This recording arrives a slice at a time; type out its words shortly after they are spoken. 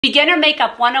Beginner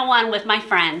Makeup 101 with my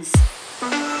friends.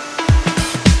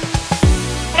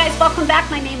 Hey guys, welcome back.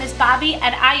 My name is Bobby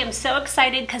and I am so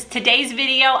excited because today's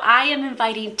video I am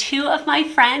inviting two of my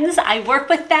friends. I work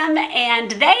with them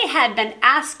and they had been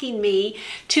asking me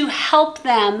to help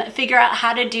them figure out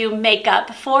how to do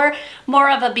makeup for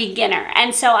more of a beginner.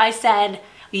 And so I said,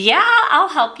 yeah, I'll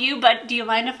help you, but do you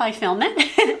mind if I film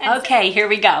it? Okay, here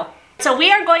we go. So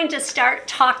we are going to start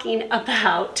talking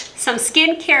about some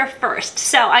skincare first.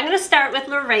 So I'm going to start with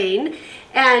Lorraine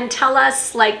and tell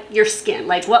us like your skin.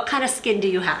 Like what kind of skin do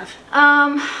you have?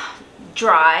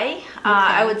 Dry. Okay.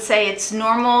 I would say it's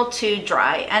normal to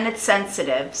dry and it's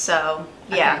sensitive. So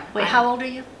yeah. Okay. Wait, how old are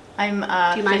you? I'm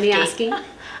Do you mind 50. me asking?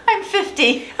 I'm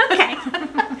 50. Okay.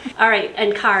 All right,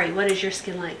 and Kari, what is your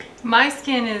skin like? My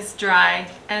skin is dry,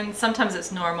 and sometimes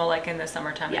it's normal, like in the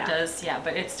summertime it does, yeah,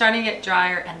 but it's starting to get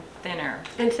drier and thinner.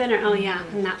 And thinner, oh yeah,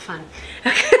 not fun.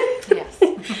 Yes.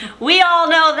 We all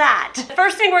know that.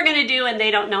 First thing we're gonna do, and they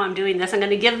don't know I'm doing this, I'm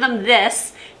gonna give them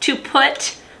this to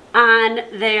put on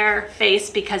their face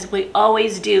because we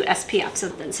always do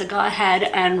SPF. So go ahead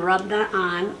and rub that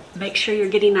on. Make sure you're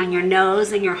getting on your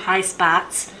nose and your high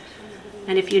spots.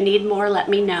 And if you need more, let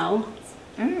me know.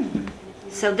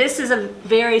 So this is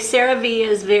CeraVe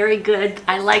is very good.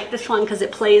 I like this one because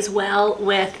it plays well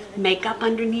with makeup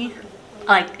underneath.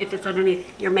 Like if it's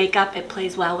underneath your makeup, it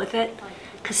plays well with it.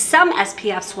 Because some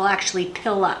SPFs will actually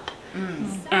pill up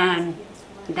and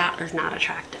that is not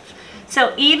attractive.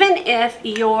 So even if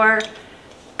your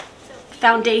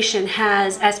foundation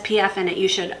has SPF in it, you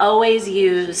should always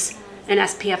use an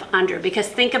SPF under, because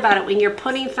think about it, when you're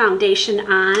putting foundation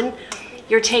on,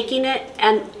 you're taking it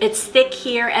and it's thick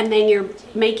here and then you're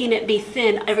making it be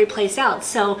thin every place else.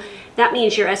 So that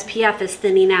means your SPF is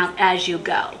thinning out as you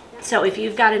go. So if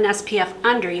you've got an SPF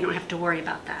under, you don't have to worry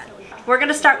about that. We're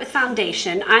gonna start with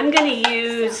foundation. I'm gonna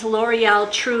use L'Oreal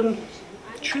True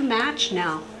Match?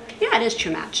 No. Yeah, it is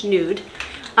True Match, Nude.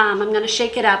 I'm gonna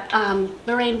shake it up.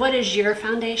 Lorraine, what is your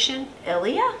foundation?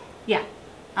 Ilia? Yeah.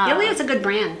 Ilia is a good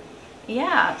brand.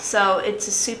 Yeah, so it's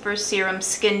a super serum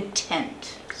skin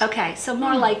tint. Okay, so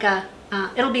more like a,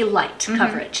 it'll be light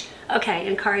coverage. Okay,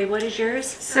 and Kari, what is yours?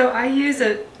 So I use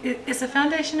is a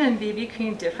foundation and BB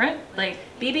cream different? Like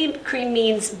BB cream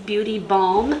means beauty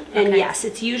balm, and yes,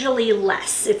 it's usually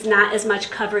less. It's not as much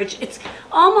coverage. It's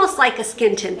almost like a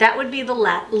skin tint. That would be the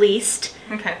least.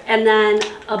 Okay. And then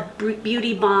a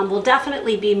beauty balm will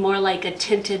definitely be more like a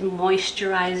tinted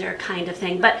moisturizer kind of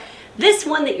thing. But this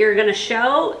one that you're gonna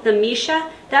show, the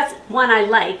Misha, that's one I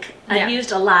like. I've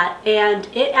used a lot, and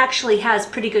it actually has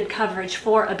pretty good coverage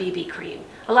for a BB cream.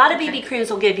 A lot of BB creams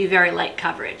will give you very light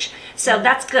coverage, so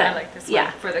that's good. I like this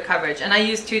one for the coverage. And I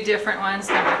use two different ones,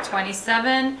 number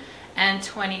 27 and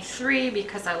 23,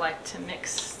 because I like to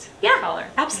mix color.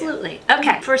 Absolutely. Yeah.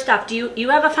 Okay, first off, do you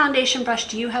have a foundation brush?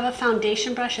 Do you have a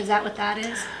foundation brush? Is that what that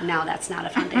is? No, that's not a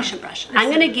foundation brush.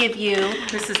 I'm gonna give you...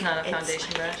 This is not a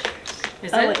foundation brush.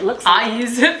 Is it looks like I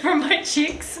use it for my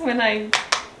cheeks when I...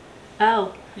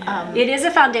 Oh. Yeah. It is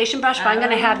a foundation brush, but I'm going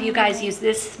to have you guys use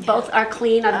this. Both are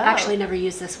clean. I've actually never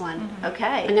used this one.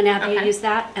 Okay. I'm going to have you use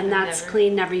that, and that's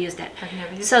clean. Never used it. I've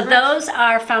never used so those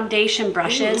are foundation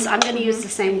brushes. I'm going to use the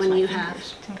same one you have.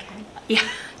 Okay. Yeah.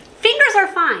 Fingers are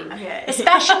fine,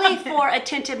 especially for a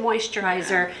tinted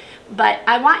moisturizer. But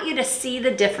I want you to see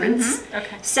the difference.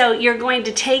 Okay. So you're going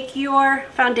to take your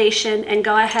foundation and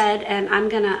go ahead, and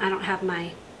I don't have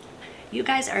my, you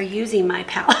guys are using my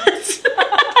palettes.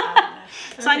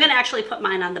 So I'm going to actually put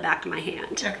mine on the back of my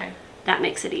hand. Okay. That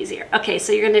makes it easier. Okay,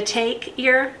 so you're going to take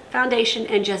your foundation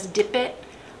and just dip it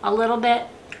a little bit,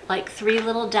 like 3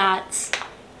 little dots,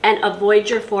 and avoid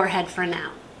your forehead for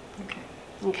now. Okay.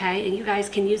 Okay, and you guys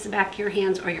can use the back of your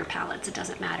hands or your palettes, it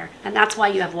doesn't matter. And that's why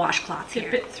you have washcloths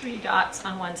here. Dip it 3 dots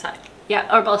on one side.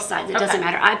 Yeah, or both sides, it doesn't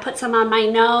matter. I put some on my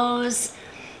nose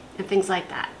and things like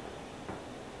that.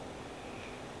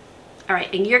 All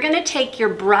right, and you're going to take your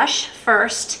brush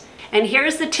first. And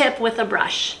here's the tip with a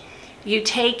brush. You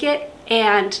take it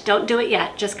and don't do it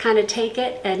yet. Just kind of take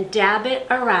it and dab it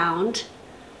around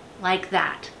like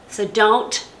that. So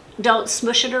don't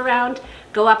smush it around.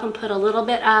 Go up and put a little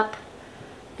bit up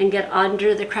and get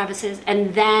under the crevices,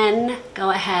 and then go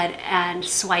ahead and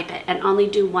swipe it and only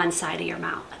do one side of your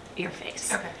mouth, your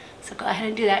face. Okay. So go ahead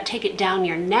and do that. Take it down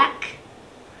your neck,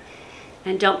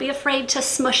 and don't be afraid to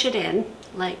smush it in,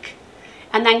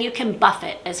 and then you can buff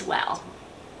it as well.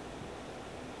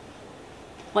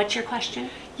 What's your question?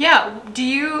 Yeah, do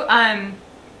you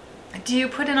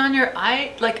put it on your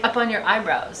up on your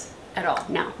eyebrows at all?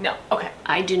 No. No, okay.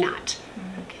 I do not.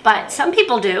 Okay. But some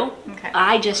people do. Okay.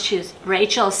 I just choose.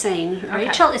 Rachel's saying,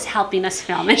 Rachel is helping us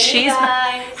film, and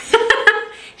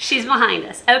She's behind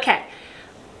us. Okay.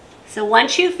 So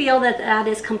once you feel that that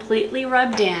is completely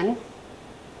rubbed in,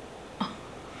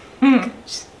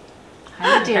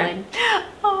 how you doing?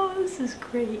 Oh, this is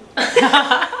great.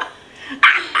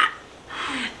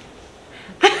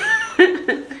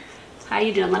 How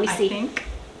you doing? Let me see. I think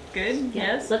good.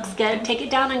 Yeah, Yes. looks good. Take it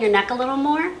down on your neck a little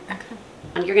more. Okay.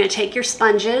 And you're going to take your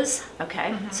sponges.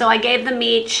 Okay. So I gave them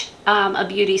each a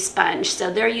beauty sponge. So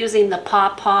they're using the Paw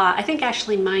Paw. I think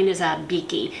actually mine is a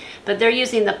Beaky, but they're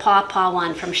using the Paw Paw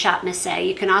one from Shop Missy.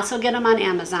 You can also get them on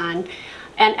Amazon.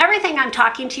 And everything I'm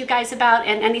talking to you guys about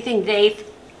and anything they've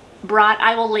brought,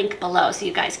 I will link below so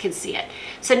you guys can see it.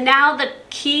 So now the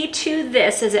key to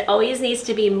this is it always needs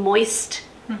to be moist.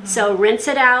 So rinse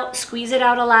it out, squeeze it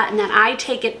out a lot, and then I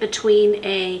take it between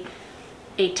a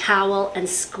towel and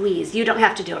squeeze. You don't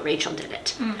have to do it, Rachel did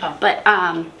it. But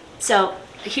so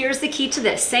here's the key to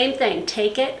this. Same thing,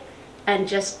 take it and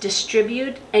just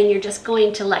distribute, and you're just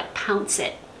going to like pounce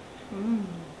it.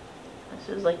 This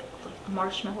is like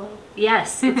marshmallow.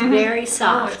 Yes, it's very Oh,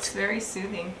 soft. it's very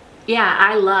soothing. Yeah,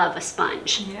 I love a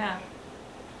sponge. Yeah.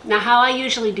 Now how I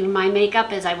usually do my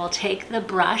makeup is I will take the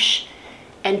brush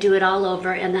and do it all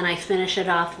over, and then I finish it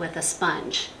off with a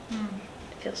sponge.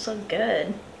 It feels so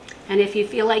good. And if you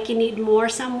feel like you need more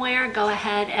somewhere, go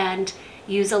ahead and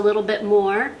use a little bit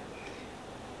more.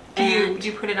 Do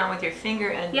you put it on with your finger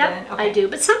and Yep, then? Okay. I do,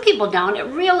 but some people don't. It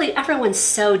really, everyone's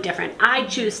so different. I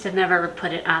choose to never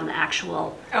put it on the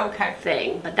actual Okay.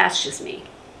 thing, but that's just me.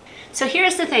 So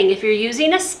here's the thing, if you're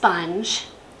using a sponge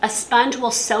will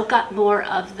soak up more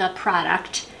of the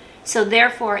product, so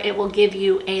therefore it will give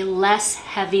you a less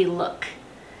heavy look.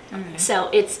 So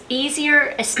it's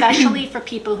easier, especially for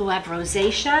people who have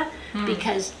rosacea,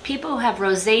 because people who have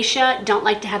rosacea don't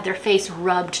like to have their face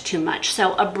rubbed too much.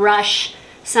 So a brush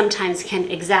sometimes can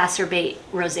exacerbate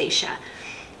rosacea.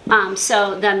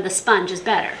 So then the sponge is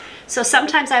better. So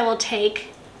sometimes I will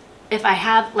take, if I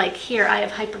have, like here, I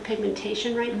have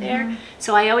hyperpigmentation right there.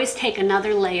 So I always take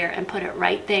another layer and put it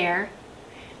right there.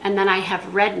 And then I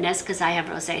have redness because I have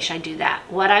rosacea, I do that.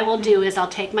 What I will do is I'll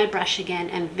take my brush again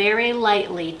and very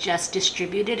lightly just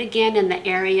distribute it again in the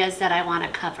areas that I want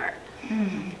to cover.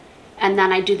 And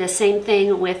then I do the same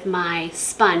thing with my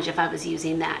sponge if I was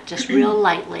using that, just real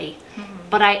lightly.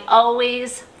 But I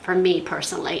always, for me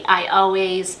personally, I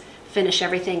always finish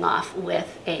everything off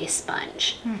with a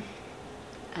sponge.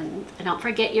 And don't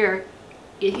forget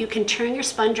you can turn your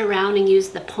sponge around and use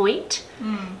the point,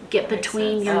 get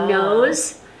between your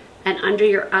nose and under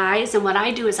your eyes. And what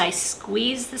I do is I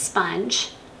squeeze the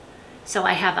sponge so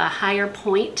I have a higher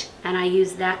point, and I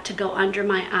use that to go under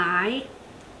my eye.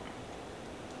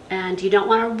 And you don't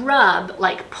want to rub,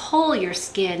 like pull your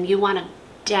skin, you want to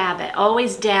dab it.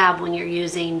 Always dab when you're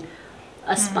using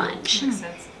a sponge. Makes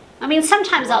sense. I mean,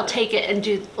 sometimes I'll take it and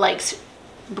do like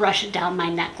brush it down my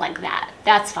neck like that.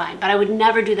 That's fine, but I would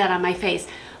never do that on my face.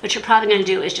 What you're probably going to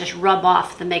do is just rub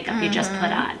off the makeup you just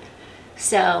put on.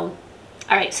 So,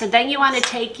 all right, so then you want to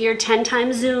take your 10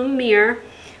 times zoom mirror,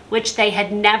 which they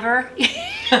had never, you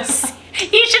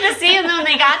should have seen them when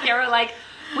they got there, were like,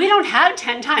 we don't have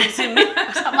 10 times zoom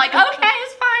mirrors. I'm like, okay,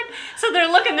 it's fine. So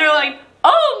they're looking, they're like,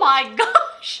 oh my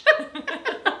gosh.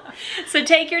 So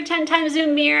take your 10 times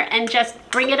zoom mirror and just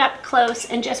bring it up close,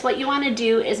 and just what you want to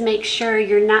do is make sure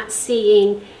you're not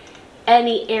seeing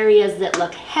any areas that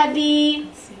look heavy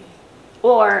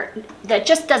or that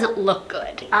just doesn't look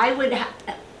good. I would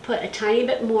put a tiny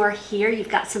bit more here. You've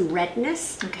got some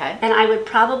redness. Okay. And I would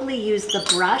probably use the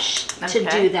brush to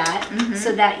do that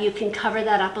so that you can cover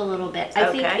that up a little bit.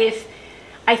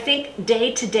 I think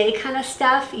day-to-day kind of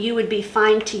stuff, you would be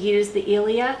fine to use the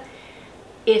Ilia.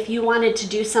 If you wanted to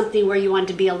do something where you wanted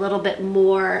to be a little bit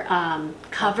more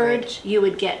covered, you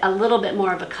would get a little bit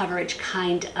more of a coverage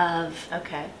kind of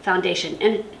foundation.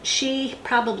 And she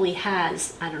probably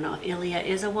has, I don't know if Ilia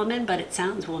is a woman, but it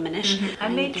sounds womanish. I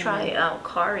may try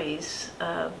Kari's.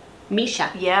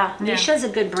 Misha. Yeah. Misha's a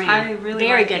good brand. I really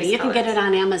Very like good. these You can get colors. it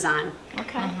on Amazon.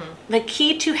 Okay. The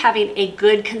key to having a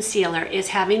good concealer is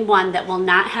having one that will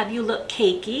not have you look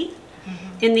cakey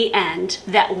in the end,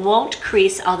 that won't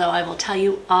crease, although I will tell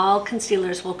you all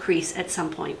concealers will crease at some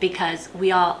point because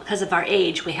because of our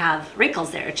age, we have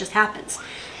wrinkles there. It just happens.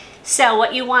 So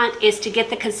what you want is to get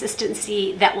the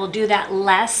consistency that will do that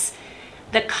less.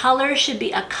 The color should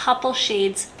be a couple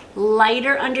shades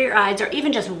lighter under your eyes, or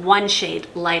even just one shade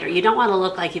lighter. You don't want to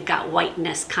look like you've got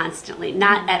whiteness constantly,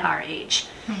 not at our age.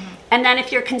 And then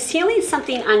if you're concealing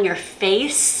something on your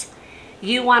face,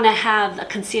 you want to have a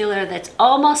concealer that's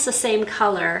almost the same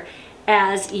color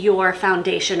as your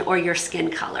foundation or your skin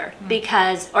color,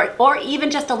 because, or even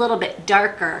just a little bit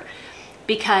darker,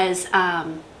 because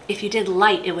if you did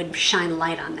light, it would shine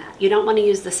light on that. You don't want to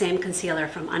use the same concealer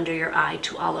from under your eye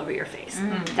to all over your face.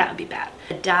 That would be bad.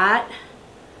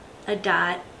 A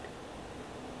dot,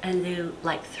 and do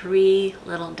like 3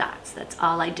 little dots. That's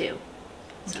all I do.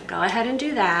 So go ahead and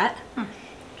do that.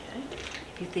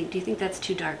 Okay. Do you think that's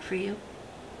too dark for you?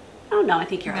 Oh no, I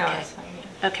think you're okay. It's fine,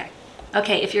 yeah. Okay.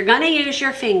 Okay, if you're gonna use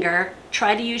your finger,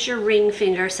 try to use your ring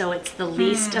finger so it's the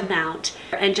least amount,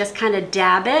 and just kind of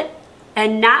dab it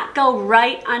and not go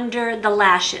right under the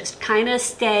lashes. Kind of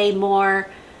stay more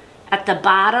at the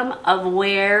bottom of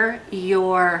where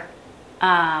your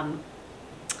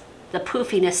the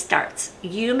poofiness starts.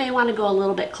 You may want to go a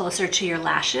little bit closer to your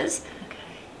lashes. Okay.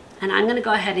 And I'm going to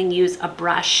go ahead and use a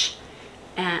brush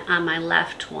on my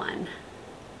left one.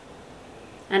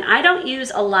 And I don't use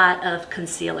a lot of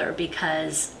concealer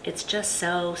because it's just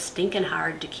so stinking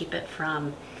hard to keep it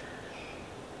from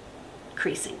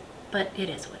creasing. But it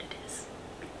is what it is.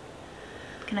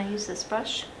 Can I use this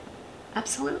brush?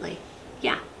 Absolutely.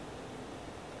 Yeah.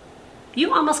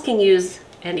 You almost can use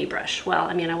any brush. Well,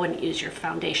 I mean, I wouldn't use your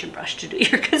foundation brush to do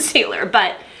your concealer,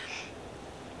 but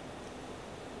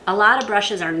a lot of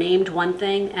brushes are named one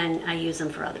thing and I use them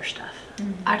for other stuff.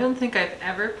 I don't think I've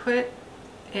ever put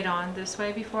it on this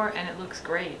way before and it looks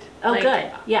great. Oh, like,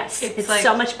 good. Yes. It's like,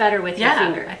 so much better with your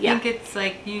finger. I think it's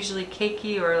like usually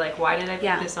cakey, or like, why did I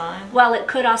put this on? Well, it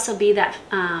could also be that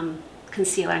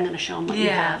concealer. I'm going to show them what you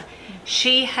have.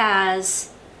 She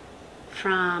has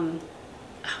from,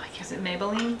 oh, I guess, is it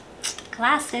Maybelline?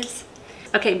 Glasses.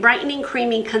 Okay, brightening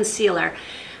creaming concealer,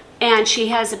 and she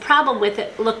has a problem with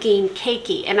it looking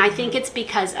cakey, and I think it's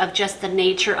because of just the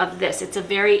nature of this. It's a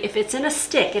very, if it's in a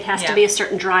stick, it has to be a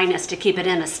certain dryness to keep it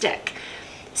in a stick.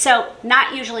 So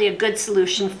not usually a good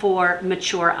solution for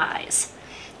mature eyes.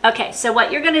 Okay, so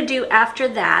what you're going to do after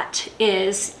that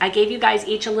is, I gave you guys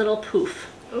each a little poof.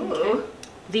 Ooh.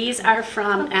 These are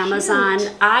from Amazon.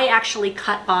 I actually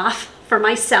cut off for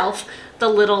myself the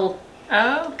little,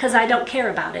 because I don't care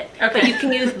about it. Okay. But you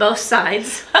can use both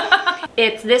sides.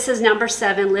 This is number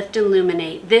 7, Lift and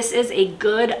Illuminate. This is a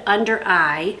good under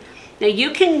eye. Now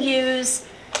you can use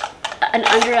an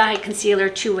under eye concealer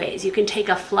 2 ways. You can take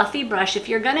a fluffy brush. If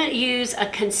you're gonna use a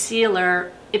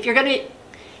concealer, if you're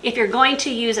going to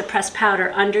use a pressed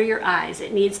powder under your eyes,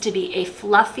 it needs to be a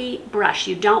fluffy brush.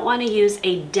 You don't want to use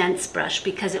a dense brush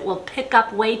because it will pick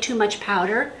up way too much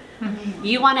powder.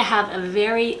 You want to have a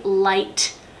very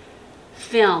light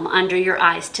film under your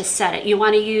eyes to set it. You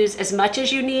want to use as much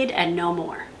as you need and no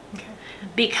more. Okay.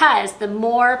 Because the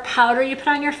more powder you put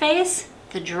on your face,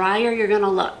 the drier you're going to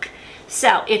look.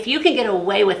 So if you can get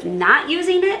away with not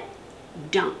using it,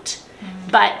 don't.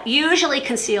 But usually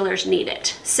concealers need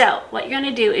it. So what you're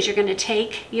going to do is you're going to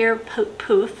take your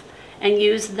poof and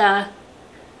use the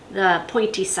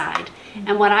pointy side.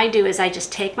 And what I do is I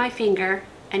just take my finger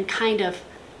and kind of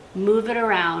move it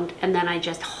around, and then I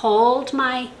just hold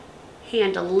my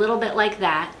hand a little bit like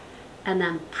that and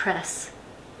then press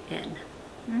in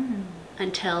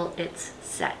until it's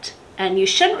set. And you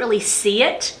shouldn't really see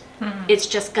it. It's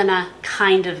just gonna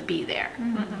kind of be there.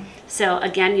 So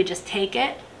again, you just take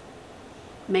it,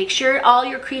 make sure all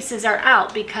your creases are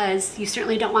out because you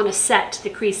certainly don't want to set the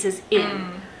creases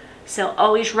in. So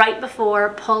always right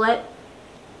before, pull it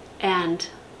and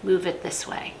move it this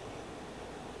way.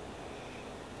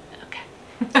 Okay.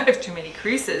 I have too many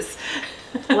creases.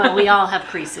 Well, we all have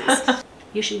creases.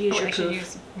 You should use your I poof. should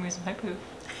use my poof.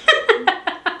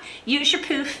 Use your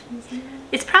poof.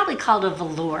 It's probably called a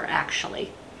velour,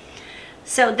 actually.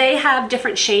 So they have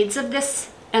different shades of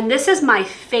this, and this is my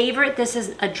favorite. This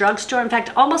is a drugstore. In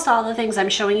fact, almost all the things I'm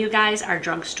showing you guys are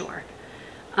drugstore,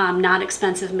 not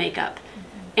expensive makeup.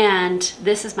 And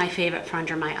this is my favorite for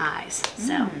under my eyes.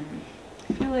 So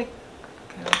I feel like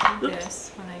when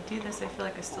I do this, I feel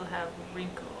like I still have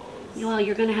wrinkles. Well,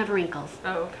 you're going to have wrinkles.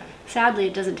 Oh, okay. Sadly,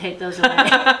 it doesn't take those away.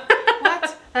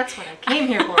 What? That's what I came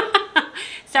here for.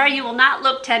 Sorry, you will not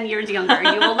look 10 years younger.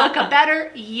 You will look a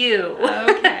better you.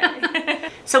 Okay.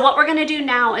 So what we're going to do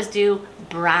now is do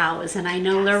brows. And I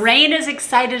know Lorraine is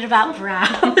excited about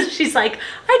brows. She's like,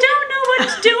 I don't know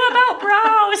what to do about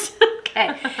brows.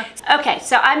 Okay,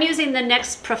 so I'm using the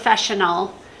NYX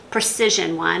Professional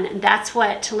Precision one. That's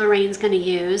what Lorraine's going to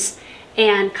use.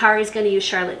 And Kari's going to use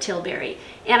Charlotte Tilbury.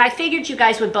 And I figured you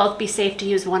guys would both be safe to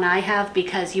use one I have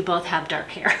because you both have dark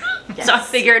hair. Yes. So I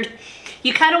figured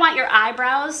you kind of want your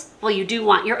eyebrows, well, you do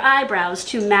want your eyebrows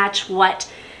to match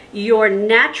what your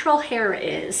natural hair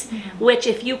is, which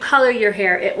if you color your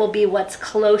hair, it will be what's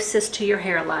closest to your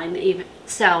hairline. Even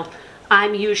so,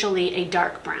 I'm usually a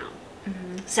dark brown.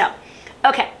 So,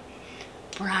 okay,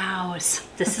 brows.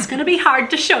 This is going to be hard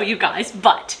to show you guys,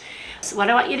 but so what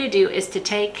I want you to do is to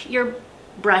take your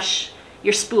brush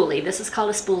your spoolie. This is called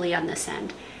a spoolie on this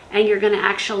end. And you're gonna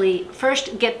actually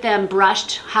first get them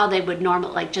brushed how they would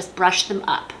normally, like just brush them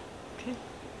up. Okay.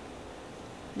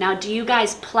 Now, do you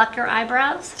guys pluck your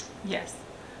eyebrows? Yes.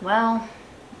 Well,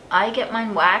 I get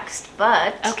mine waxed,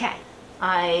 but Okay.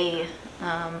 I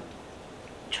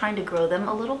trying to grow them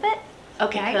a little bit.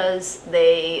 Okay. Because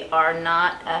they are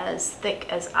not as thick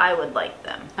as I would like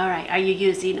them. All right. Are you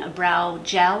using a brow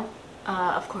gel?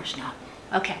 Of course not.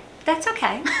 Okay. That's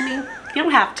okay. I mean, you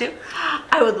don't have to.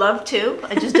 I would love to.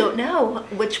 I just don't know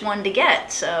which one to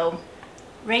get. So,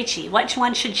 Rachie, which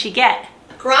one should she get?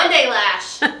 Grande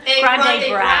lash and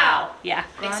grande brow. Yeah.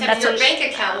 Except That's your what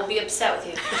bank account will be upset with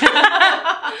you.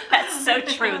 That's so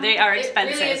true. They are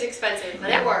expensive. It really is expensive, but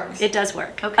Yeah, it works. It does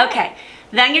work. Okay.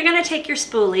 Then you're going to take your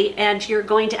spoolie and you're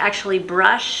going to actually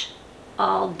brush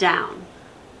all down.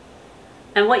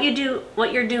 And what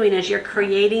you're doing is you're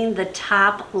creating the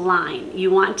top line.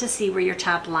 You want to see where your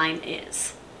top line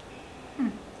is.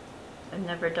 I've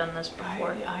never done this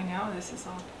before. I know, this is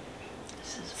all.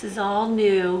 This is all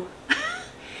new.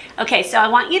 Okay, so I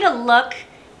want you to look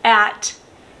at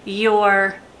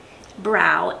your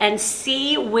brow and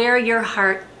see where your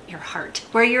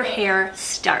where your hair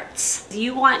starts.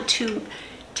 You want to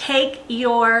take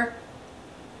your,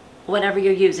 whatever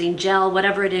you're using, gel,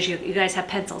 whatever it is, you guys have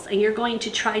pencils, and you're going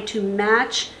to try to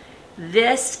match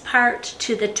this part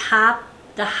to the top,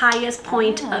 the highest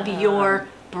point of your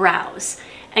brows.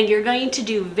 And you're going to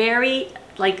do very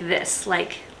like this,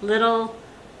 like little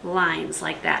lines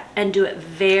like that, and do it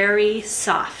very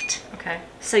soft. Okay.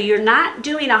 So you're not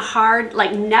doing a hard,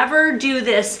 like never do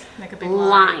this Make a big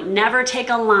line. Never take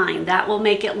a line. That will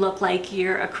make it look like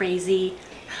you're a crazy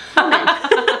woman.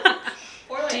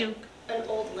 Or like Do- an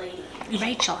old lady.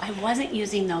 Rachel, I wasn't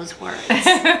using those words.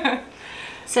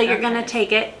 So you're gonna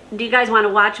take it. Do you guys want to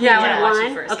watch me Yeah, I do wanna watch you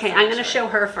one? first, Okay, I'm I'm not gonna sure. show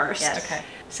her first. Yes. Okay.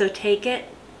 So take it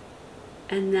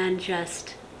and then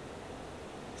just,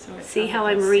 So it's See all how the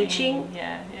I'm same. reaching?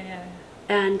 Yeah.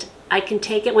 and I can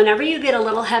take it, whenever you get a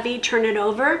little heavy, turn it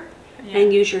over Yeah.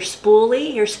 and use your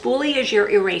spoolie. Your spoolie is your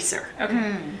eraser.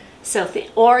 Okay. So,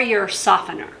 or your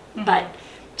softener, but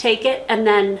take it and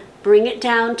then bring it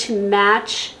down to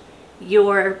match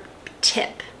your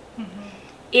tip.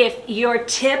 If your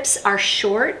tips are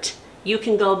short, you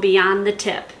can go beyond the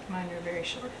tip. Mine are very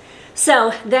short.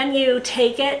 So then you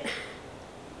take it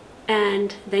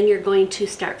and then you're going to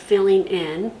start filling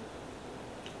in.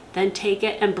 Then take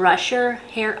it and brush your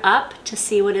hair up to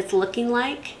see what it's looking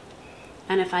like.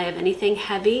 And if I have anything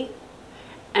heavy,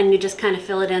 and you just kind of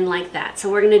fill it in like that. So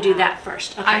we're going to do that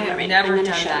first. Okay, I have Lorraine, never I'm gonna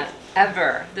done show that you.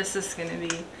 ever. This is going to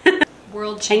be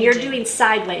world And changing. you're doing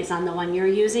sideways on the one you're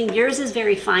using. Yours is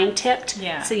very fine tipped,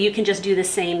 Yeah. so you can just do the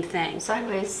same thing.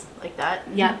 Sideways like that.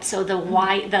 Yep. So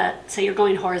the so you're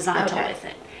going horizontal Okay. with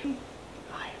it.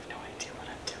 I have no idea what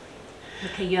I'm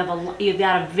doing. Okay, you've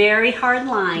got a very hard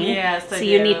line. Yes, I So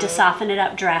you need do. to soften it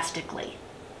up drastically.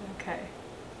 Okay.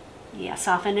 Yeah,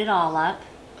 soften it all up.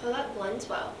 Oh, that blends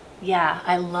well. Yeah,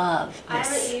 I love I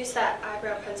haven't this. used that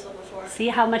eyebrow pencil before. See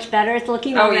how much better it's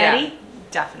looking Oh already? yeah,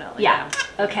 definitely. Yeah.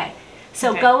 Okay.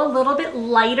 So Okay. go a little bit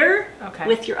lighter Okay.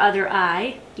 with your other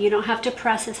eye. You don't have to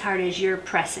press as hard as you're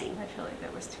pressing. I feel like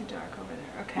that was too dark over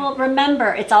there. Okay. Well,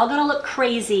 remember, it's all going to look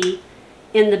crazy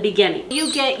in the beginning.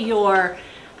 You get your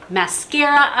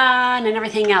mascara on and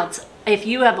everything else. If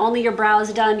you have only your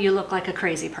brows done, you look like a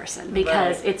crazy person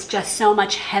because Right. it's just so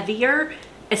much heavier,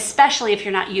 especially if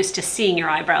you're not used to seeing your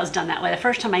eyebrows done that way. The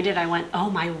first time I did, I went, oh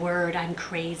my word, I'm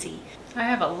crazy. I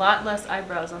have a lot less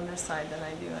eyebrows on this side than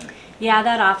I do on. Yeah,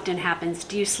 that often happens.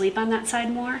 Do you sleep on that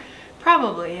side more?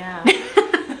 Probably, yeah.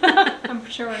 I'm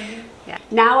sure I do. Yeah.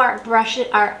 Now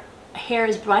our hair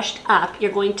is brushed up.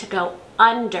 You're going to go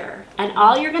under, and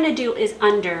all you're going to do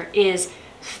is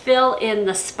fill in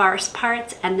the sparse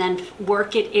parts and then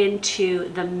work it into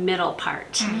the middle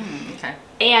part. Okay.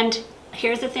 And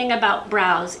here's the thing about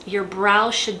brows. Your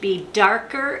brows should be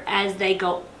darker as they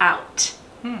go out.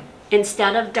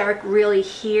 Instead of dark really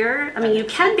here. I mean, you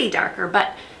can be darker,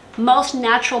 but most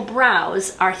natural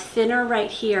brows are thinner right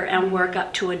here and work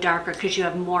up to a darker because you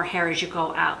have more hair as you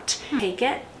go out. Take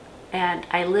it, and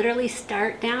I literally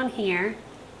start down here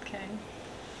Okay.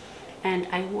 and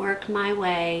I work my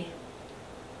way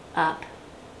up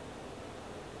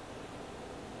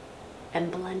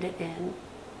and blend it in.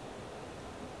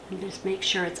 And just make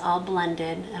sure it's all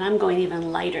blended. And I'm going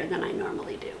even lighter than I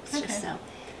normally do. It's just Okay. so.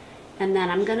 And then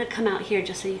I'm going to come out here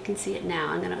just so you can see it now.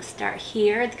 I'm going to start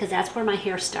here because that's where my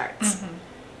hair starts.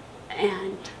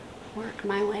 And work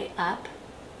my way up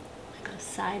Go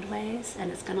sideways,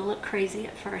 and it's gonna look crazy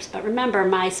at first. But remember,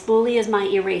 my spoolie is my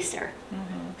eraser.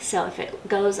 So if it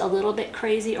goes a little bit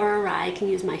crazy or awry, I can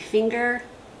use my finger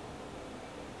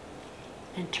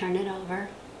and turn it over.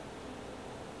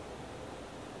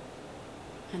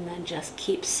 And then just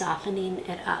keep softening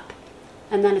it up.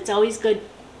 And then it's always good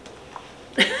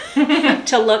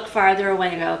to look farther away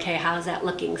and go, okay, how's that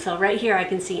looking? So right here I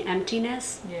can see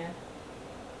emptiness. Yeah.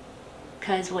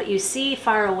 Because what you see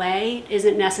far away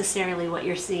isn't necessarily what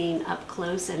you're seeing up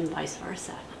close, and vice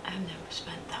versa. I've never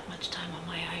spent that much time on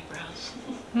my eyebrows.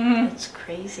 It's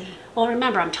crazy. Well,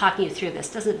 remember, I'm talking you through this.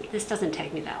 This doesn't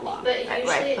take me that long. But usually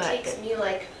right, it but- takes me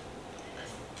like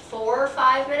 4 or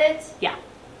 5 minutes. Yeah.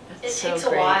 It So takes a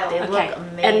great. while. They Okay. look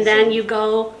amazing. And then you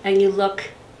go and you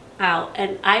look out,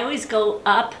 and I always go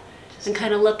up and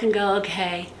kind of look and go,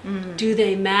 okay, do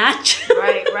they match?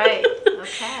 Right, right.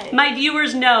 Okay. My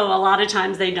viewers know a lot of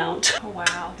times they don't. Oh,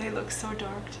 wow, they look so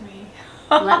dark to me.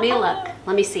 Let me look.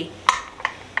 Let me see.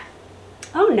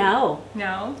 Oh no.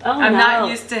 No? Oh I'm no. not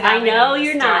used to having I know them this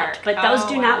you're not, dark. but those Oh,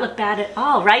 do not wow. look bad at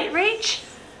all, right, Rach?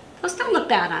 Those don't look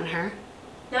bad on her.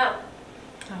 No,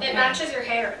 Okay. it matches your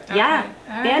hair. Yeah.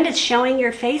 All right. And it's showing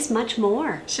your face much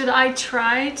more. Should I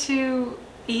try to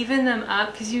even them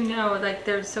up? Because you know, like,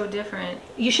 they're so different.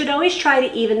 You should always try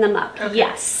to even them up. Okay.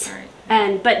 Yes. All right.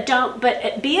 And but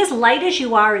be as light as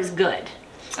you are is good.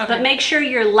 Okay. But make sure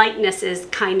your lightness is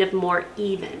kind of more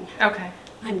even. Okay.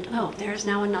 Oh, there's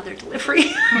now another delivery.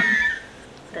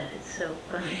 That is so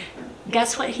funny.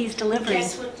 Guess what he's delivering?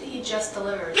 Guess what he just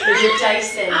delivered? The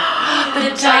Dyson. the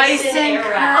Dyson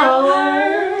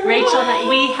Airwrap. Rachel and I,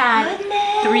 we had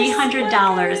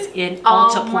 $300 in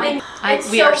Ulta Point.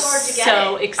 It's we so are hard to get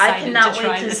so it. excited cannot to try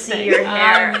wait to this see thing. your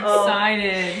hair. I'm Oh.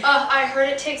 excited. I heard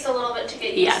it takes a little bit to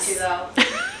get used Yes. to though.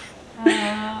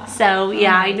 So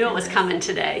yeah, I knew it was coming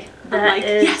today. I'm That like,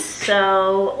 is yes.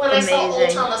 so When I saw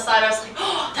amazing. Ulta on the side, I was like,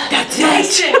 oh, that's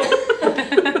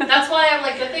Dyson. That's why I'm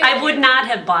like, good thing I would not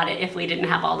have bought it if we didn't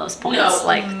have all those points. No.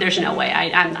 Like, there's no way.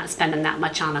 I'm not spending that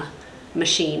much on a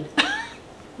machine.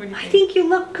 What do you I think? think you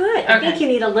look good. I think Okay. you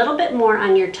need a little bit more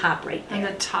on your top right On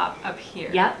there. the top up here.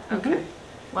 Yep. Okay. mhm.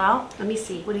 Well, Let me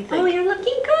see. What do you Oh, think? you're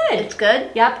looking good. it's good.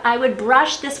 Yep. I would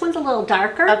brush. This one's a little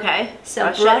darker. Okay. So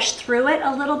it. brush through it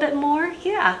a little bit more.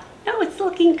 Yeah. No, it's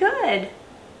looking good.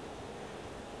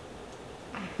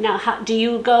 Now, do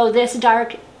you go this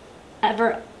dark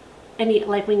ever?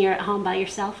 Like when you're at home by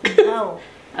yourself? No,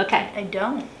 Okay. I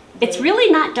don't. It's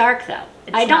really not dark though.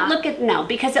 It's I don't not? look at, no,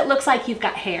 because it looks like you've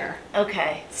got hair.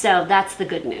 Okay. So that's the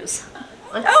good news.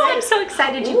 Let's Oh, see. I'm so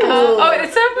excited you Ooh. guys. Oh,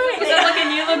 it's so good because I'm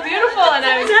looking, you look beautiful,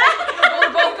 and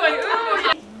we're both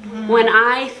going, ooh. When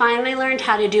I finally learned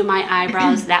how to do my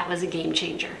eyebrows, that was a game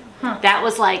changer. That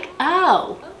was like,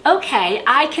 oh, okay,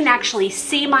 I can actually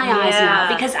see my eyes now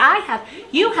Yeah. because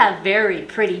you have very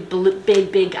pretty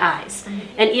big eyes.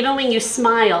 And even when you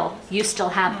smile, you still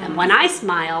have them. When I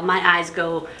smile, my eyes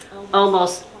go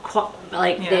almost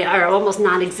they are almost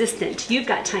non-existent. You've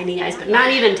got tiny eyes, but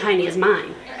not even tiny as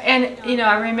mine. And you know,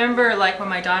 I remember like when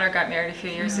my daughter got married a few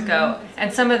years ago,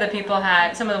 and some of the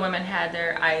women had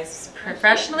their eyes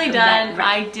professionally done.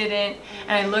 Right. I didn't,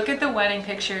 and I look at the wedding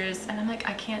pictures, and I'm like,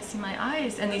 I can't see my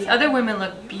eyes. And these other women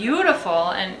look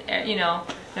beautiful, and you know,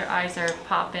 their eyes are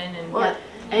popping and. What?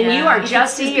 And you Yeah. are You can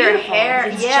just see as your beautiful. hair.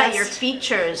 It's Yeah, just- your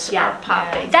features Yeah. are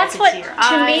popping. That's You what, can see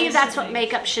your to me, eyes. that's what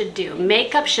makeup should do.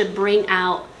 Makeup should bring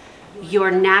out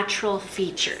your natural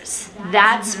features.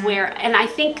 That's where, and I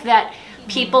think that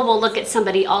people will look at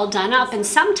somebody all done up, and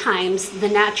sometimes the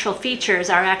natural features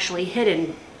are actually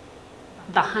hidden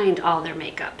behind all their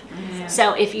makeup.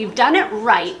 So if you've done it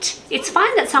right, it's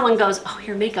fine that someone goes, oh,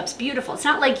 your makeup's beautiful. It's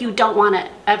not like you don't want to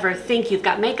ever think you've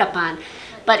got makeup on,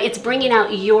 but it's bringing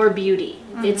out your beauty.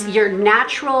 It's your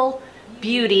natural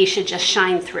beauty should just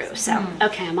shine through. So,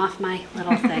 okay, I'm off my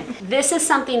little thing. This is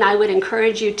something I would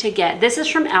encourage you to get. This is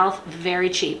from e.l.f., very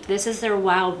cheap. This is their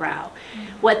Wow Brow.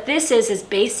 What this is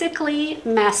basically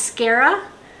mascara,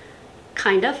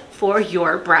 kind of, for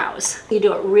your brows. You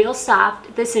do it real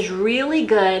soft. This is really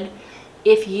good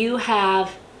if you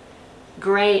have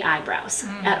gray eyebrows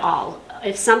at all.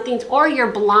 If something's, or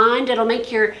you're blonde, it'll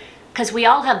make your, because we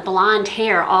all have blonde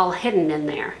hair all hidden in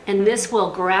there. And this will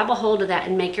grab a hold of that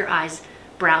and make your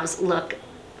brows look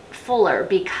fuller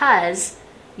because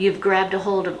you've grabbed a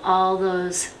hold of all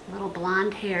those little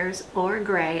blonde hairs or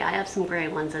gray. I have some gray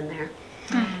ones in there.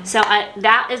 So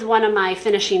that is one of my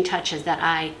finishing touches that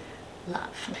I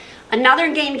love.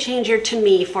 Another game changer to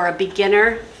me for a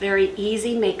beginner, very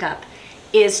easy makeup,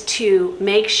 is to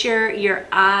make sure your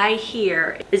eye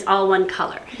here is all one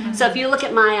color. So if you look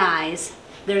at my eyes,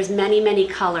 There's many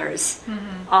colors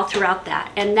all throughout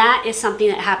that. And that is something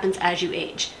that happens as you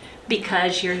age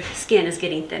because your skin is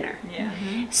getting thinner. Yeah.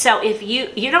 So if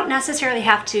you don't necessarily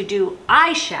have to do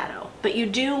eyeshadow, but you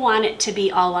do want it to be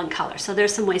all one color. So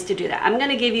there's some ways to do that. I'm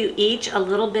gonna give you each a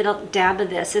little bit of dab of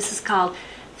this. This is called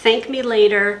Thank Me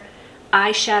Later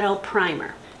Eyeshadow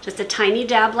Primer. Just a tiny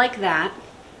dab like that.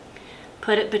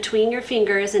 Put it between your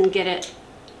fingers and get it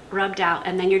rubbed out.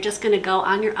 And then you're just gonna go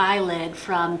on your eyelid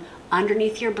from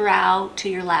underneath your brow to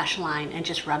your lash line and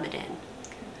just rub it in.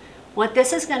 What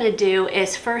this is gonna do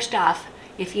is, first off,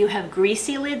 if you have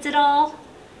greasy lids at all,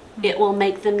 it will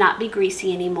make them not be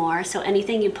greasy anymore, so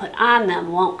anything you put on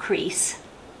them won't crease.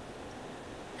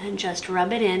 And just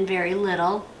rub it in very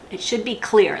little. It should be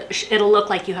clear. It'll look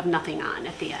like you have nothing on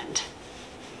at the end.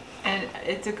 And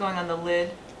is it going on the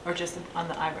lid or just on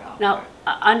the eyebrow? No,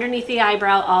 underneath the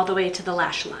eyebrow all the way to the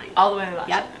lash line. All the way to the lash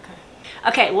Yep. line, okay.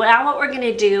 Okay, well now what we're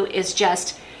gonna do is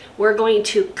we're going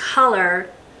to color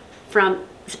from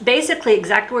basically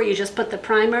exactly where you just put the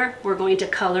primer, we're going to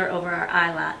color over our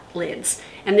eyelids.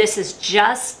 And this is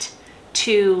just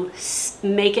to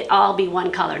make it all be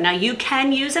one color. Now you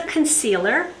can use a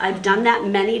concealer. I've done that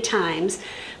many times,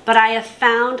 but I have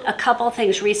found a couple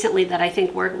things recently that I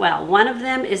think work well. One of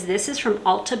them is this is from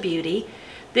Ulta Beauty.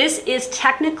 This is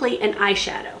technically an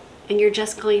eyeshadow, and you're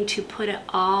just going to put it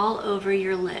all over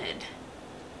your lid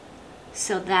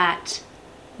so that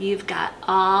you've got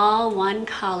all one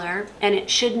color. And it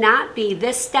should not be,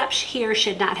 this step here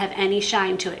should not have any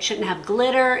shine to it. It shouldn't have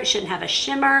glitter, it shouldn't have a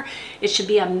shimmer, it should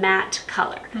be a matte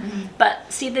color.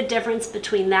 But see the difference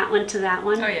between that one to that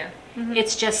one? Oh yeah.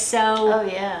 It's just so, Oh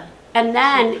yeah. and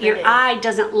then So your pretty. eye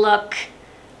doesn't look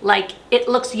like, it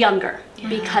looks younger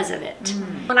because of it.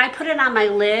 When I put it on my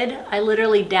lid, I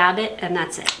literally dab it and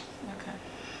that's it. Okay.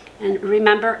 And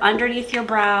remember, underneath your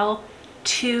brow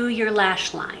to your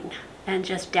lash line. And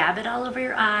just dab it all over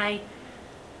your eye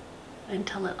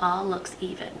until it all looks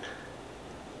even.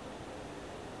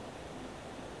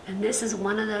 And this is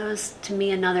one of those, to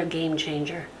me, another game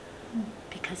changer,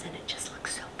 because then it just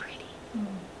looks so pretty.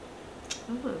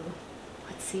 Ooh,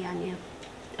 Let's see on you.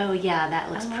 Oh yeah,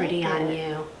 that looks I pretty like on it.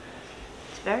 you.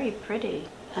 it's very pretty.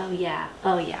 Oh yeah,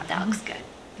 that looks good.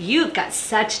 You've got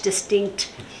such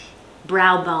distinct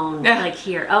brow bone, Yeah. like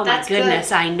here. Oh my That's good.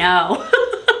 goodness, I know.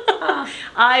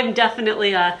 I'm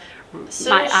definitely So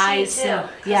my does she eyes. too, So 'cause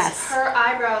yes. her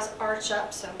eyebrows arch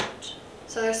up so much.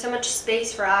 So there's so much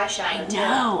space for eyeshadow. I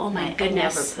know. Oh my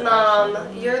goodness. I never put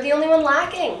Mom, you're the only one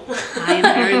lacking. I am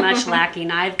very much lacking.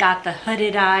 I've got the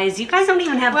hooded eyes. You guys don't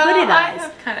even have Well, hooded I eyes.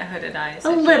 have kind of hooded eyes. A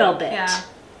I feel. little bit. Yeah.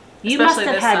 You must Especially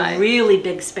have this had side. really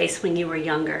big space when you were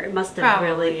younger. It must have Probably,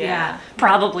 really, yeah.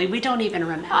 Probably. We don't even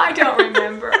remember. I don't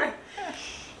remember.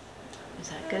 Is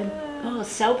that good? Oh,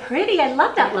 so pretty. I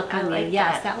love that look I on like you.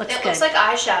 Yes, that. that looks It good. looks like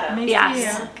eyeshadow. Let me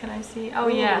Yes. see. Can I see? Oh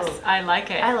Ooh. yes, I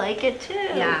like it. I like it too.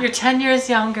 Yeah. You're 10 years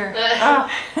younger. Oh.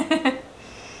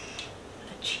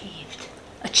 Achieved.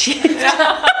 Achieved.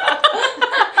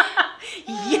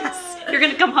 Yes. You're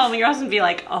going to come home and your husband be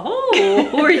like, oh,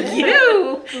 who are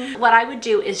you? What I would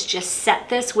do is just set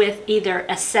this with either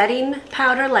a setting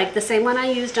powder, like the same one I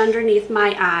used underneath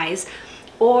my eyes,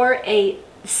 or a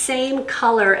same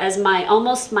color as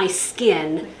almost my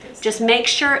skin. Just make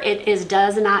sure it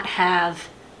does not have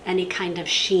any kind of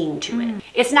sheen to it.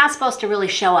 It's not supposed to really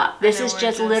show up. This know, is we're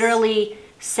just just- literally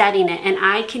setting it. And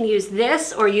I can use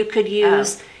this, or you could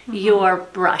use your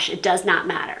brush. It does not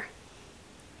matter.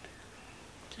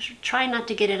 Just try not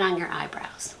to get it on your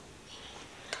eyebrows.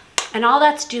 And all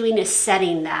that's doing is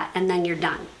setting that, and then you're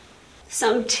done.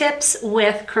 Some tips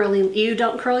with curling. You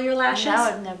don't curl your lashes? Now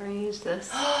I've never used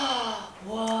this.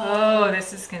 Oh,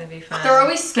 this is gonna be fun. They're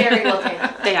always scary looking.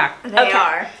 They are. They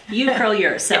are. You curl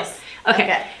yours. So, Yes.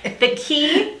 okay. The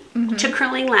key to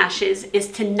curling lashes is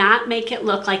to not make it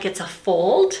look like it's a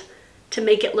fold, to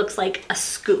make it look like a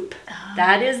scoop.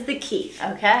 That is the key.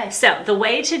 Okay. So the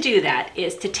way to do that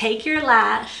is to take your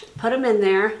lash, put them in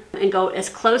there, and go as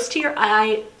close to your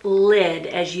eyelid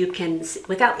as you can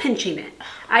without pinching it.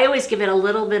 I always give it a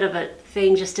little bit of a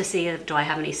thing just to see if do I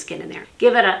have any skin in there.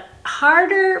 Give it a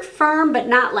harder, firm, but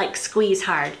not like squeeze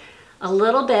hard. A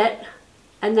little bit,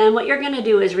 and then what you're gonna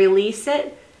do is release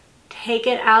it, take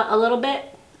it out a little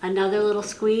bit, another little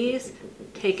squeeze,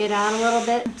 take it out a little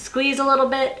bit, squeeze a little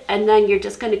bit, and then you're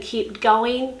just gonna keep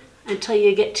going until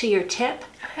you get to your tip.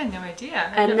 I had no idea.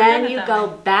 I've And never then done it you that go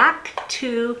way. back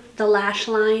to the lash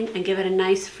line and give it a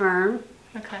nice firm.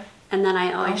 Okay. And then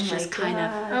I always Oh my just kind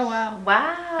of, Oh wow.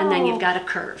 Wow. and then you've got a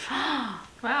curve.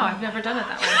 Wow, I've never done it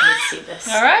that way. Let's see this.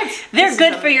 All right. They're This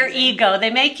good is for your amazing. ego. They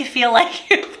make you feel like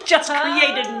you've just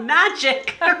created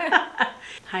magic.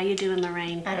 How you doing,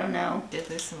 Lorraine? I don't know. Did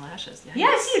lose some lashes. Yikes.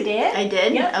 Yes, you did. I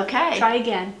did? Yep. Okay. Try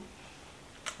again.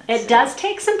 Let's It see. does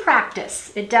take some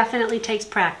practice. It definitely takes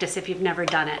practice if you've never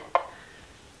done it.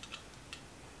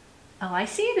 Oh, I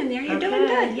see it in there. You're doing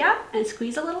Okay. good. Yep. And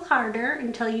squeeze a little harder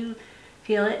until you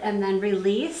feel it, and then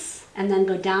release, and then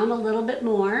go down a little bit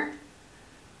more.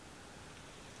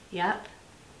 Yep.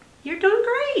 You're doing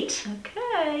great.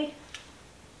 Okay.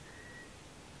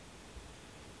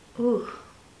 Ooh.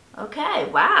 Okay,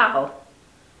 wow.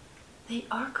 They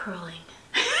are curling.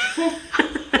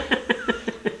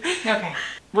 Okay.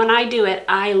 When I do it,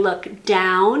 I look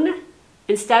down.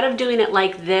 Instead of doing it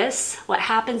like this, what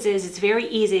happens is it's very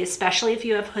easy, especially if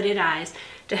you have hooded eyes,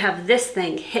 to have this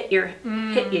thing hit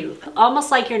you,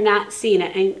 almost like you're not seeing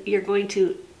it, and you're going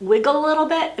to wiggle a little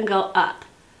bit and go up.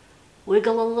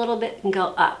 Wiggle a little bit and go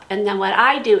up. And then what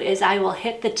I do is I will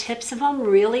hit the tips of them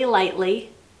really lightly,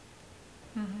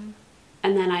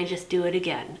 and then I just do it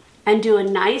again. And do a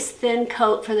nice thin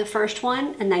coat for the first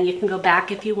one, and then you can go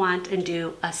back if you want and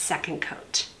do a second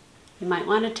coat. You might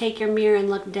want to take your mirror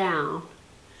and look down.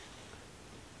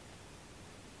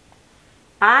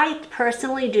 I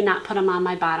personally do not put them on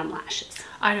my bottom lashes.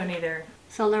 I don't either.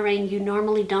 So Lorraine, you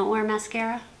normally don't wear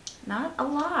mascara? Not a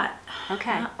lot.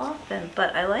 Okay. Not often,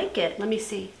 but I like it. Let me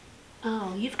see.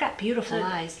 Oh, you've got beautiful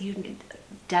eyes. You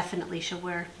definitely should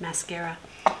wear mascara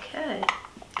Okay.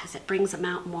 because it brings them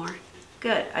out more.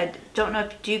 Good. I don't know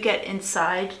if, do you get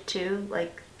inside too?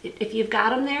 Like, If you've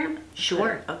got them there,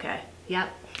 sure. Okay. Yep.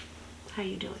 How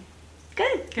you doing?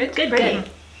 Good. Good. Good. Pretty. Good.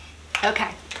 Okay.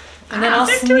 And then I'll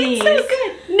They're doing sneeze. so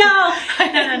good.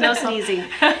 No, no sneezing.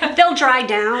 They'll dry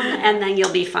down and then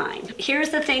you'll be fine. Here's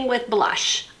the thing with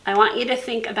blush. I want you to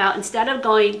think about, instead of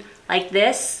going like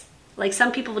this, like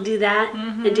some people will do that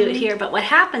and do it here, but what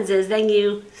happens is then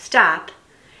you stop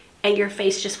and your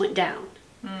face just went down.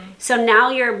 So now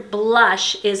your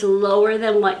blush is lower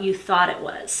than what you thought it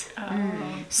was.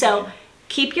 So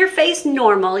keep your face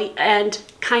normal and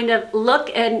kind of look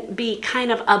and be kind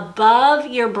of above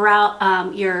your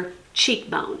brow, your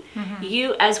cheekbone.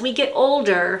 As we get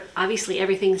older, obviously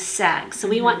everything sags, so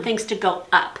we want things to go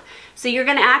up. So you're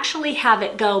going to actually have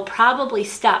it go, probably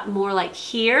stop more like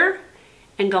here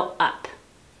and go up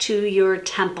to your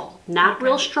temple. Not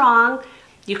real strong.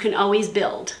 You can always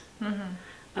build.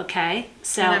 Okay,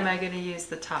 so And am I going to use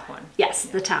the top one? yes,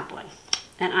 the top one.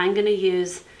 And I'm going to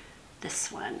use this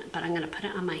one, but I'm going to put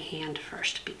it on my hand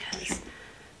first because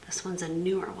this one's a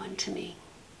newer one to me.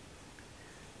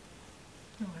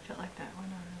 Oh, I feel like that one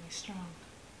really strong.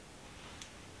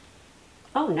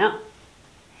 Oh no,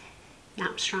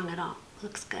 not strong at all.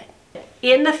 Looks good.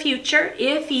 In the future,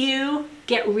 if you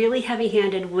get really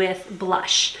heavy-handed with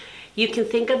blush, you can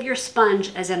think of your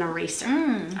sponge as an eraser.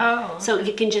 Oh. So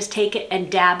you can just take it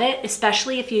and dab it,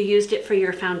 especially if you used it for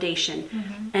your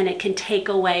foundation. And it can take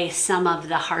away some of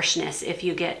the harshness if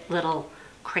you get a little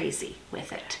crazy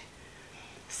with it.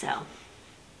 So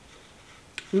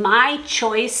my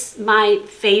choice, my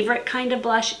favorite kind of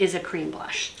blush is a cream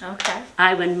blush. Okay.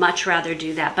 I would much rather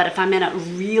do that. But if I'm in a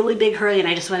really big hurry and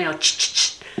I just want to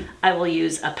go, I will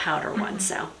use a powder one.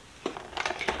 So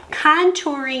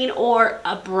contouring or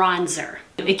a bronzer.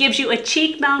 It gives you a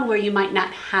cheekbone where you might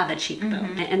not have a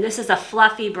cheekbone. And this is a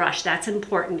fluffy brush. That's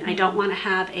important. I don't want to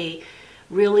have a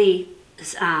really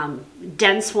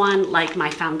dense one like my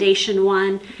foundation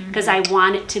one because I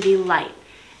want it to be light.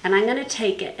 And I'm going to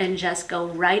take it and just go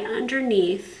right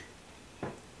underneath,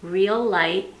 real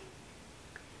light.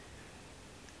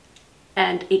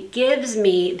 And it gives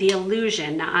me the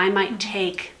illusion. Now I might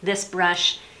take this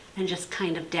brush and just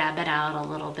kind of dab it out a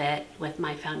little bit with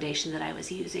my foundation that I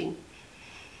was using.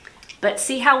 But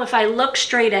see how if I look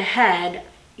straight ahead,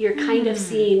 you're kind of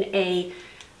seeing a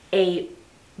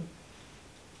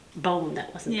bone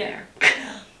that wasn't there.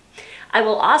 I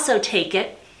will also take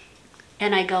it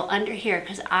and I go under here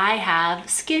because I have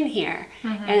skin here.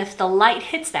 And if the light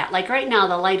hits that, like right now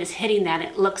the light is hitting that,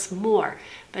 it looks more.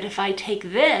 But if I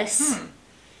take this,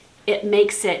 it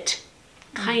makes it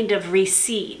kind of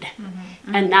recede.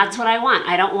 And that's what I want.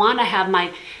 I don't want to have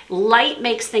my light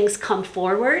makes things come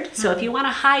forward. So if you want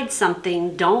to hide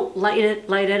something, don't light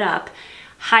it up.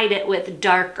 Hide it with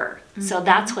darker. So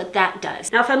that's what that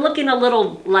does. Now if I'm looking a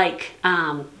little like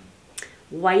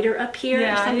whiter up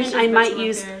here or something, I might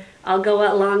use, I'll go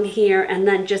along here and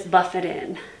then just buff it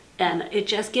in. And it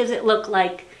just gives it look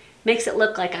like, makes it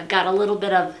look like I've got a little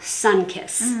bit of sun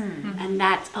kiss. And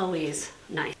that's always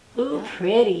nice. Ooh,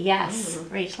 pretty, yes.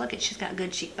 Rach, look at, she's got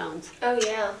good cheekbones. Oh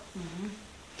yeah.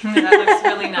 That looks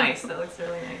really nice. That looks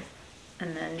really nice.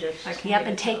 And then just, Yep,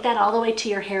 and take that all the way to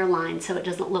your hairline so it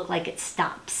doesn't look like it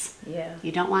stops. yeah.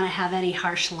 You don't want to have any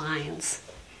harsh lines.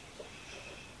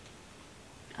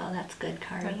 Oh, that's good,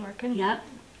 Kari. Good working? Yep,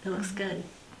 it looks good.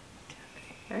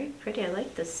 Very pretty. I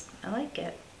like this. I like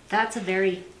it. That's a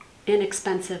very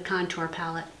inexpensive contour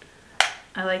palette.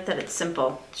 I like that it's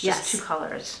simple. It's Yes. just 2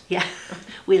 colors. Yeah,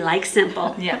 we like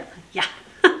simple. Yeah. Yeah.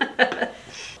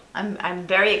 I'm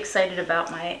very excited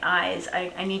about my eyes.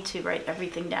 I need to write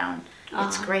everything down.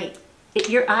 It's great.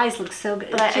 Your eyes look so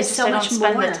good. But I It's just so I don't much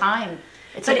spend more. the time.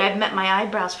 It's But like I've met my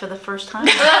eyebrows for the first time.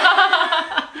 It's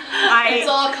I,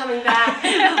 all coming back.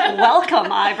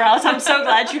 Welcome, eyebrows. I'm so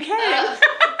glad you came.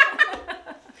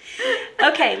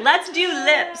 Okay, let's do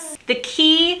lips. The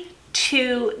key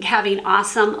to having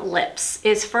awesome lips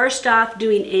is first off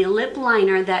doing a lip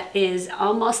liner that is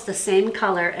almost the same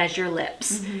color as your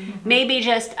lips. Maybe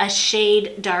just a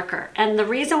shade darker. And the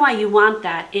reason why you want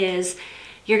that is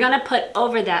you're gonna put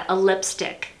over that a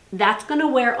lipstick. That's gonna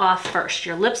wear off first.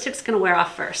 Your lipstick's gonna wear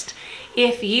off first.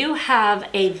 If you have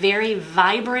a very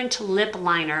vibrant lip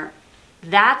liner,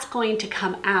 that's going to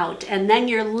come out, and then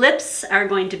your lips are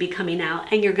going to be coming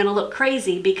out, and you're gonna look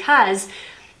crazy because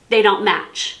they don't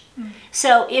match.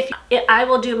 So I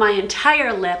will do my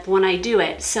entire lip when I do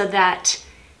it, so that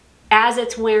as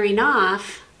it's wearing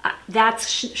off, that's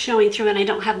showing through, and I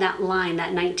don't have that line,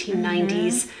 that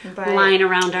 1990s Right. line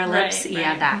around our lips. Right, Yeah,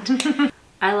 right.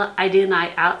 that. I do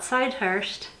my outside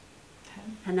first,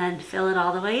 and then fill it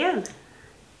all the way in.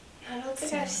 I don't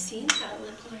think I've seen that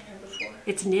lip liner before.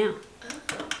 It's new.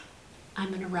 Oh.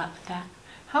 I'm gonna rock with that.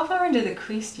 How far into the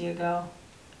crease do you go?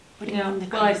 What do you mean the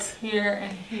like crease? here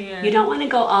and here. You don't want to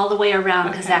go all the way around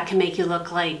because Okay. that can make you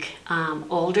look like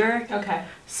older. Okay.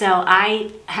 So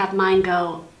I have mine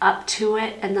go up to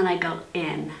it and then I go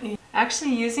in.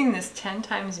 Actually, using this 10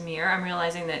 times mirror, I'm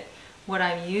realizing that what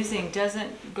I'm using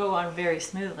doesn't go on very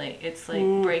smoothly. It's like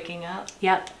breaking up.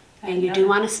 Yep. And I you know. do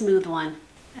want a smooth one.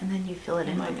 and then you fill it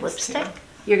in Mine with is too. lipstick.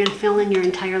 You're going to fill in your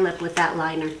entire lip with that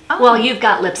liner. Oh. Well, you've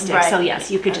got lipstick, Right. so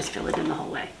yes, you could just fill it in the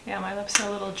whole way. Yeah, my lips are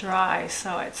a little dry,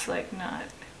 so it's like not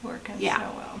working Yeah.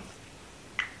 so well.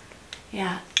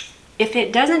 Yeah. If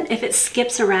it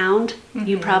skips around,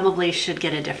 you probably should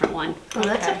get a different one. Oh,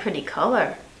 that's a Okay. pretty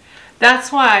color.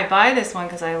 That's why I buy this one,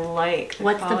 because I like the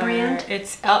What's the color. brand?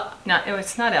 It's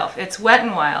it's not Elf. It's Wet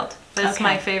n Wild. But it's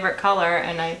my Okay. favorite color,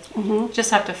 and I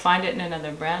just have to find it in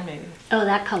another brand maybe. Oh,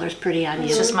 that color's pretty on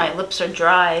It's you. just my lips are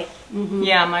dry.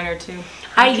 Yeah, mine are too.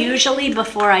 I usually,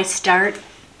 before I start,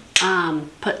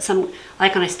 put some,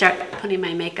 like when I start putting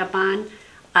my makeup on,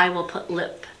 I will put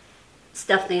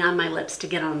stuffing on my lips to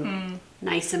get them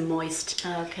nice and moist.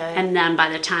 Okay. And then by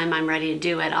the time I'm ready to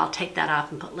do it, I'll take that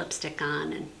off and put lipstick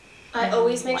on. And I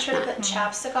always make sure to whatnot. put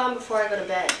chapstick on before I go to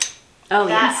bed. oh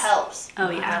That yes, helps oh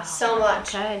yeah. so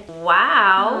much. Okay.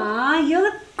 Wow. Aw, you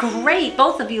look great.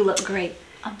 Both of you look great.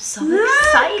 I'm so Look,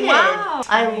 excited. wow.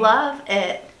 I love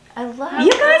it. I love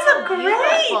You guys look Beautiful.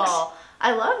 great.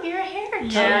 I love your hair too.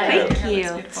 thank That's you.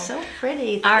 beautiful. So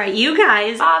pretty. All right, you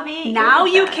guys. Bobby, Now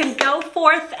you're you the can go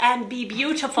forth and be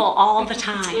beautiful all the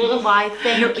time. Why,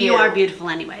 thank you. You are beautiful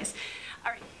anyways.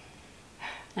 All right.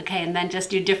 Okay, and then just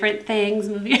do different things.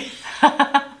 Move your...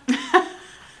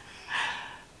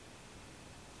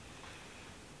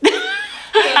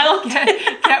 I will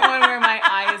Get one where my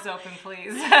eye is open,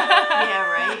 please. Yeah,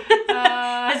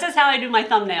 right? This is how I do my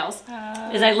thumbnails.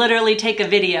 Is I literally take a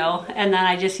video and then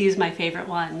I just use my favorite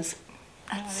ones.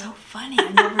 That's so funny.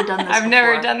 I've never done this I've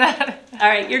never done that. All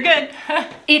right, you're good.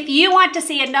 If you want to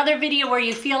see another video where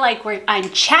you feel like I'm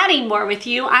chatting more with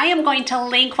you, I am going to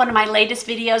link one of my latest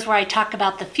videos where I talk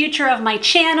about the future of my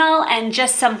channel and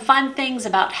just some fun things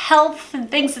about health and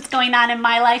things that's going on in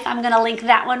my life. I'm going to link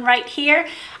that one right here.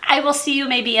 I will see you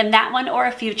maybe in that one or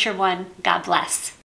a future one. God bless.